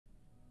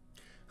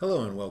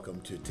Hello and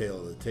welcome to Tale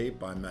of the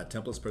Tape. I'm Matt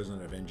Tempelis,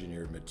 President of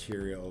Engineered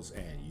Materials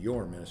and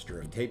your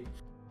Minister of Tape.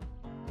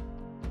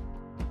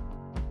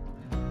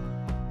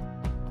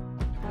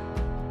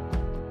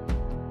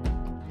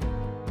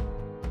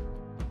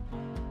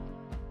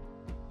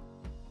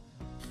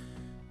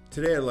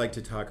 Today I'd like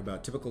to talk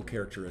about typical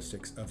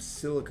characteristics of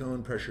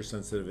silicone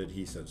pressure-sensitive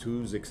adhesives.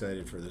 Who's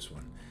excited for this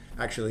one?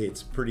 Actually,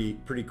 it's pretty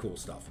cool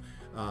stuff.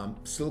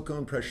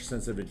 Silicone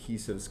pressure-sensitive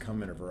adhesives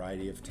come in a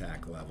variety of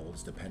tack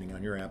levels depending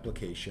on your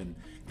application,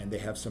 and they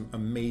have some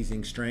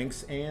amazing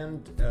strengths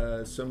and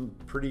some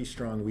pretty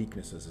strong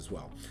weaknesses as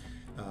well.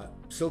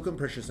 Silicone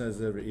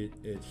pressure-sensitive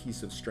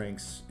adhesive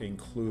strengths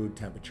include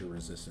temperature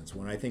resistance.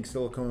 When I think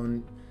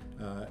silicone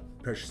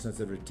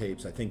pressure-sensitive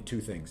tapes, I think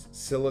two things: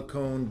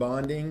 silicone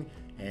bonding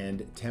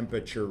and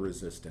temperature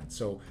resistance.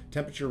 So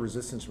temperature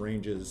resistance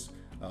ranges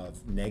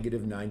of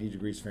negative 90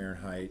 degrees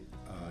Fahrenheit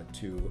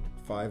to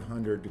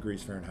 500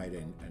 degrees Fahrenheit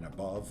and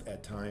above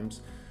at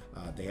times.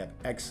 They have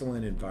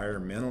excellent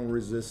environmental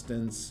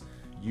resistance,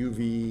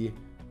 UV,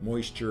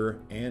 moisture,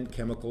 and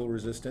chemical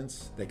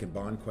resistance. They can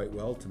bond quite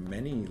well to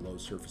many low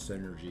surface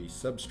energy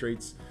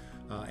substrates,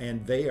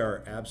 and they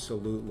are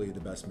absolutely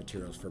the best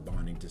materials for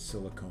bonding to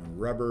silicone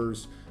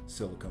rubbers,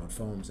 silicone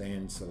foams,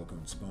 and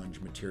silicone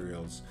sponge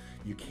materials.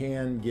 You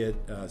can get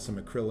some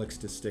acrylics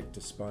to stick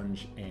to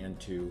sponge and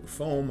to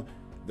foam.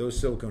 Those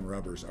silicone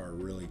rubbers are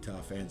really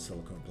tough, and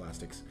silicone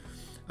plastics.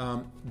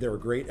 They're a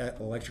great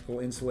electrical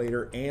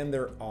insulator, and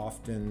they're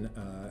often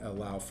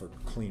allow for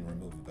clean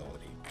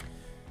removability.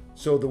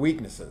 So the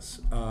weaknesses,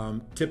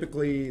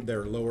 typically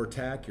they're lower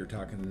tack. You're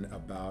talking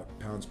about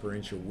pounds per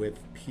inch of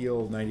width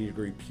peel,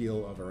 90-degree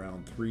peel of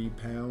around 3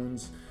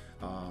 pounds.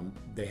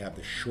 They have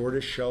the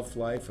shortest shelf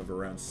life of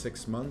around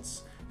 6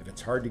 months. If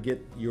it's hard to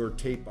get your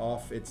tape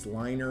off its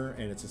liner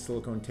and it's a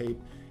silicone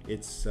tape,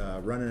 it's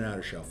running out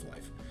of shelf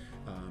life.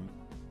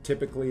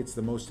 Typically, it's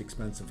the most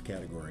expensive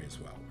category as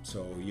well.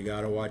 So you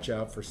got to watch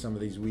out for some of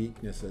these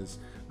weaknesses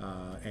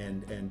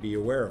and be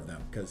aware of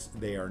them, because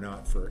they are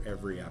not for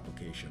every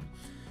application.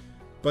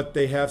 But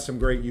they have some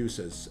great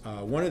uses.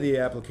 One of the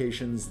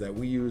applications that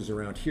we use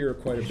around here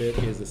quite a bit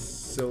is a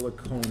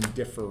silicone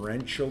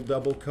differential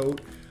double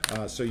coat.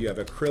 So you have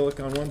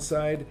acrylic on one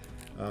side,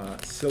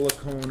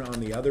 silicone on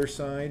the other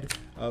side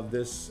of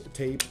this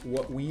tape.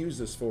 What we use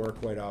this for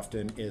quite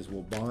often is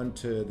we'll bond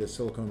to the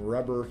silicone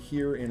rubber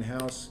here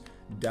in-house,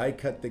 die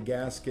cut the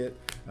gasket.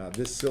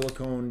 This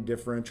silicone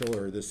differential,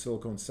 or this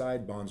silicone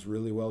side, bonds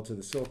really well to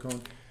the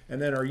silicone,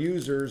 and then our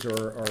users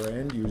or our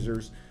end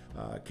users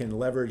can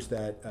leverage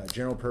that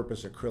general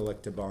purpose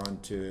acrylic to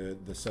bond to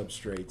the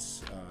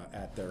substrates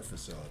at their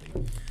facility.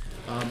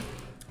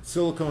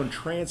 Silicone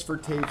transfer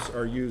tapes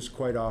are used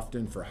quite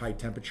often for high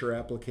temperature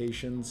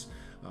applications.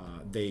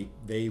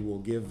 They will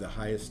give the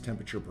highest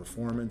temperature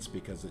performance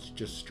because it's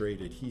just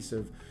straight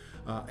adhesive.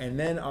 And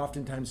then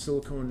oftentimes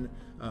silicone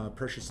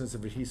pressure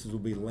sensitive adhesives will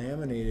be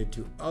laminated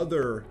to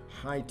other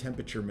high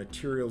temperature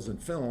materials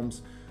and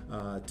films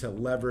to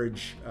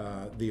leverage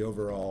the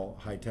overall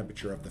high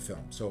temperature of the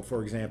film. So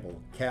for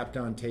example,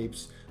 Kapton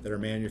tapes that are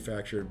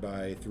manufactured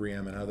by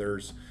 3M and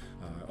others,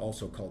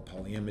 also called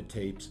polyimide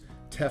tapes,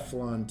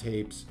 Teflon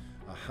tapes,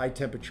 high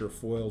temperature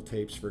foil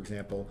tapes, for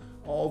example.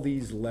 All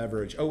these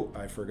leverage, oh,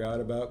 I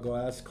forgot about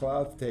glass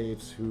cloth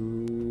tapes.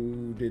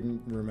 Who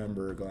didn't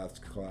remember glass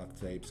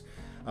cloth tapes?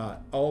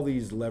 All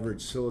these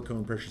leverage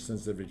silicone pressure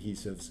sensitive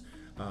adhesives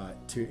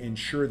to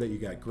ensure that you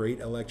got great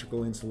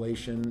electrical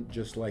insulation,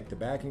 just like the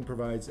backing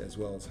provides, as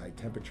well as high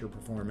temperature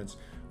performance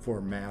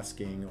for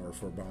masking or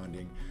for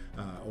bonding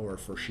or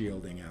for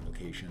shielding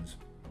applications.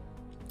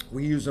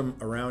 We use them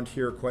around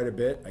here quite a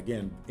bit,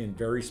 again, in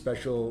very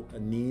special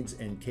needs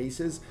and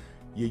cases.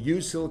 You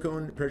use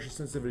silicone pressure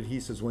sensitive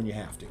adhesives when you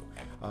have to,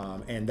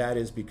 and that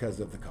is because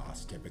of the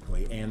cost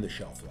typically and the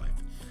shelf life.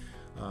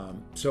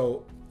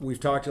 So we've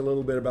talked a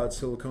little bit about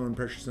silicone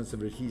pressure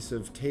sensitive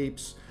adhesive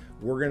tapes.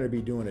 We're going to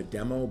be doing a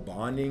demo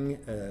bonding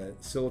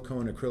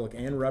silicone, acrylic,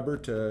 and rubber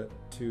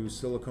to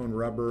silicone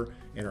rubber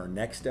in our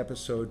next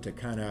episode to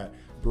kind of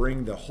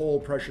bring the whole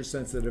pressure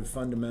sensitive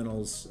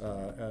fundamentals,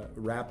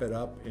 wrap it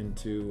up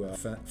into a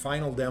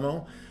final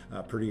demo.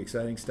 Pretty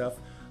exciting stuff.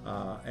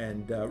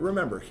 And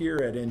remember, here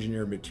at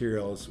Engineered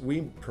Materials,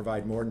 we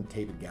provide more than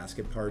tape and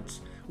gasket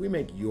parts. We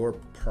make your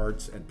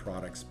parts and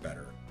products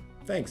better.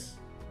 Thanks.